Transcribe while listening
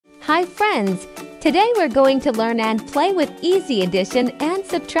Hi friends! Today we're going to learn and play with easy addition and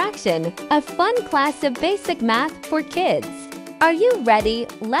subtraction, a fun class of basic math for kids. Are you ready?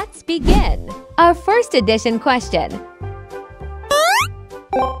 Let's begin! Our first addition question.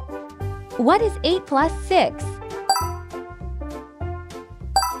 What is 8 plus 6?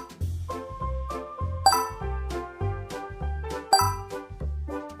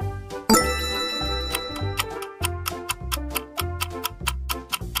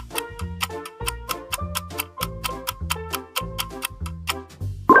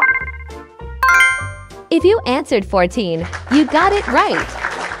 If you answered 14, you got it right.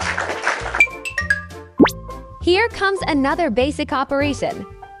 Here comes another basic operation.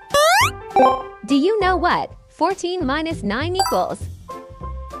 Do you know what 14 minus 9 equals?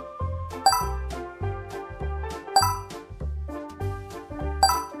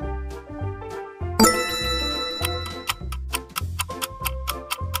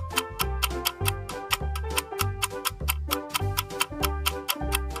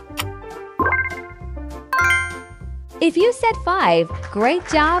 If you said 5, great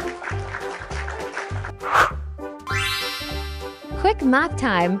job! Quick math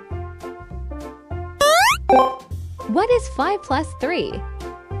time. What is 5 plus 3?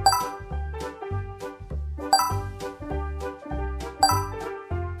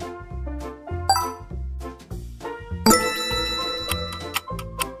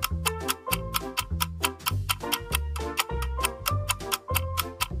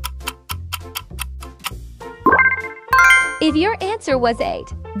 If your answer was 8,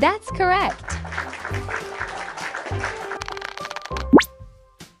 that's correct.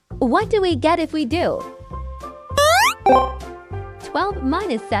 What do we get if we do 12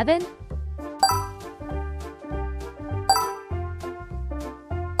 minus 7?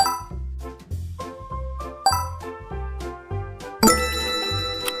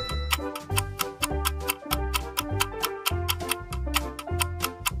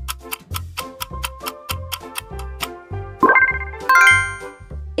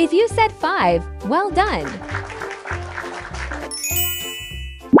 If you said 5, well done!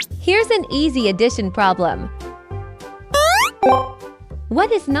 Here's an easy addition problem.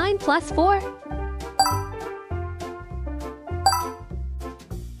 What is 9 plus 4?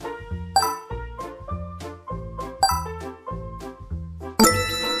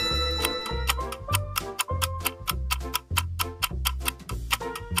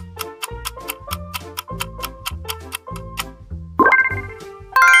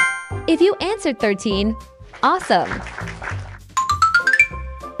 If you answered 13, awesome!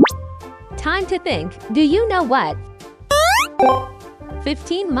 Time to think. Do you know what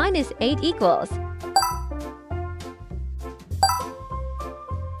 15 minus 8 equals?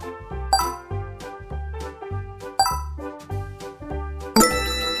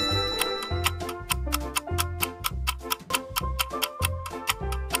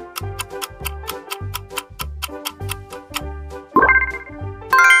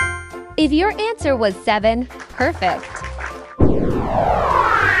 If your answer was 7, perfect!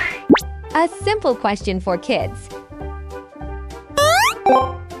 A simple question for kids.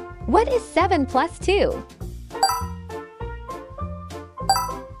 What is 7 plus 2?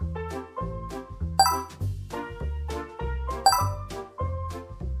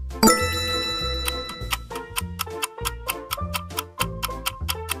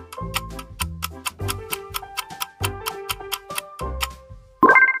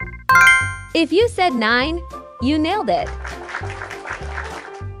 If you said 9, you nailed it.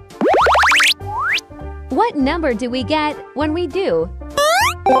 What number do we get when we do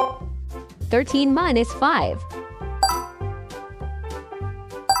 13 minus 5?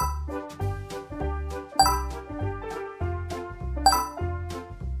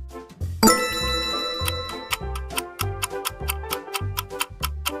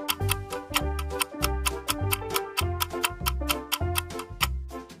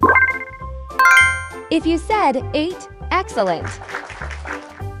 If you said 8, excellent!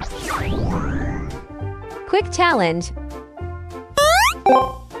 Quick challenge.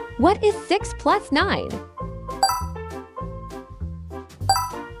 What is 6 plus 9?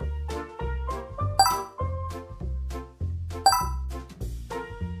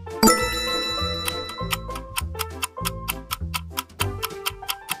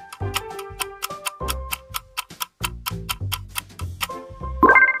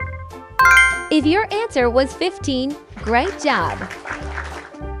 If your answer was 15, great job!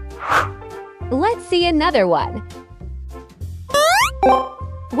 Let's see another one.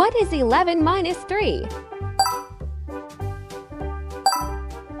 What is 11 minus 3?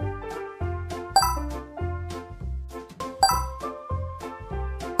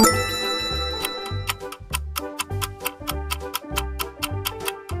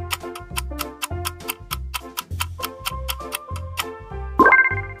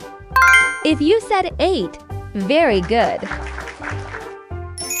 If you said 8, very good.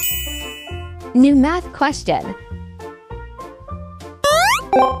 New math question.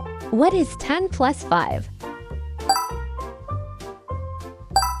 What is 10 plus 5?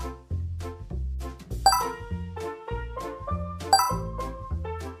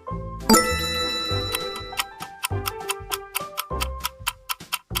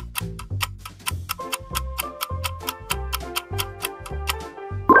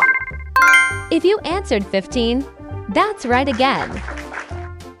 If you answered 15, that's right again.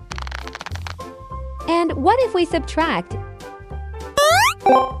 And what if we subtract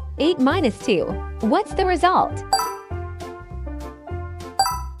 8 minus 2? What's the result?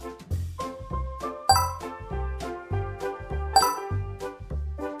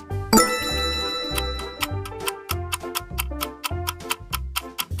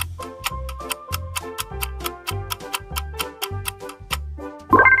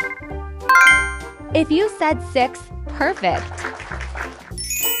 If you said 6, perfect.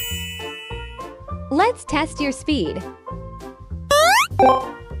 Let's test your speed.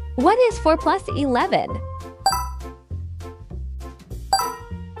 What is 4 plus 11?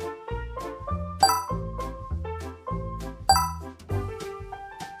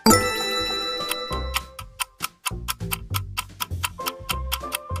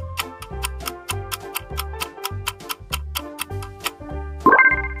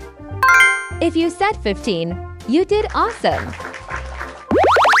 If you said 15, you did awesome!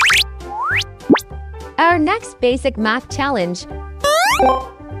 Our next basic math challenge.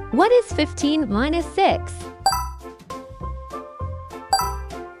 What is 15 minus 6?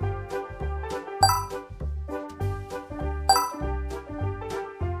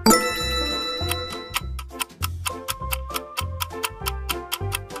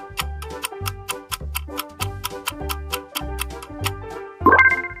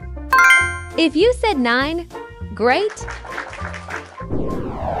 If you said 9, great!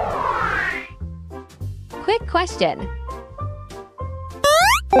 Quick question.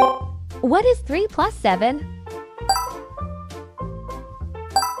 What is 3 plus 7?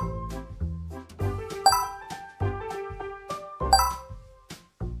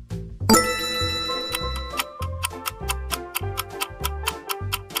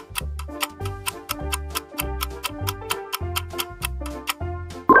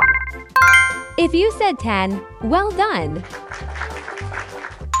 If you said 10, well done!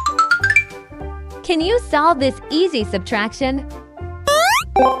 Can you solve this easy subtraction?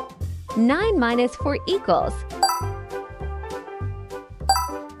 9 minus 4 equals.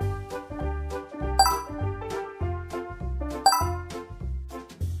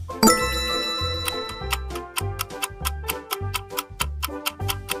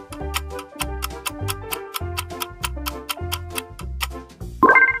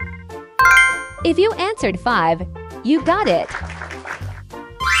 If you answered 5, you got it!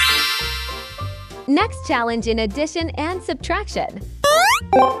 Next challenge in addition and subtraction.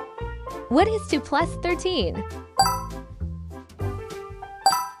 What is 2 plus 13?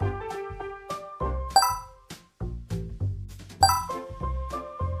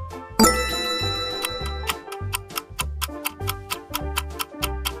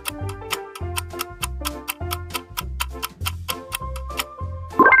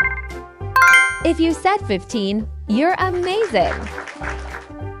 If you said 15, you're amazing!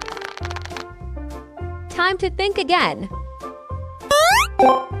 Time to think again.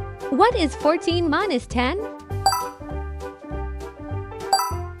 What is 14 minus 10?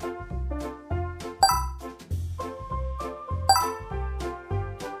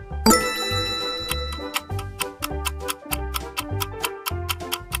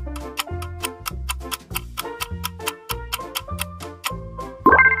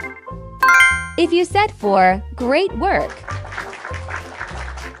 If you said 4, great work!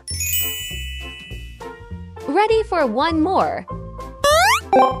 Ready for one more.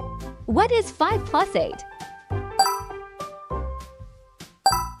 What is 5 plus 8?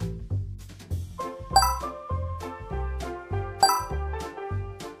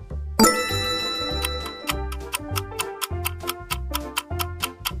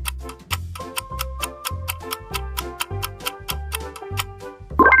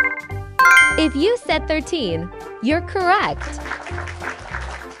 If you said 13, you're correct.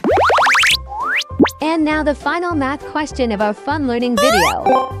 And now the final math question of our fun learning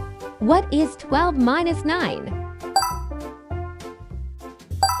video. What is 12 minus 9?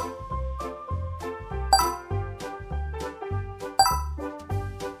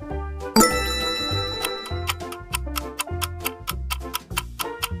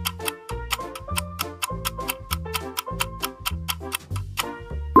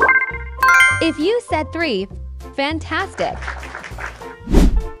 If you said 3, fantastic!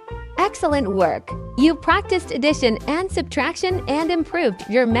 Excellent work! You practiced addition and subtraction and improved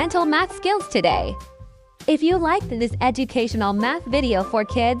your mental math skills today. If you liked this educational math video for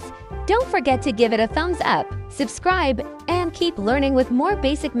kids, don't forget to give it a thumbs up, subscribe, and keep learning with more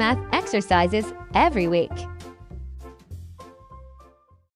basic math exercises every week.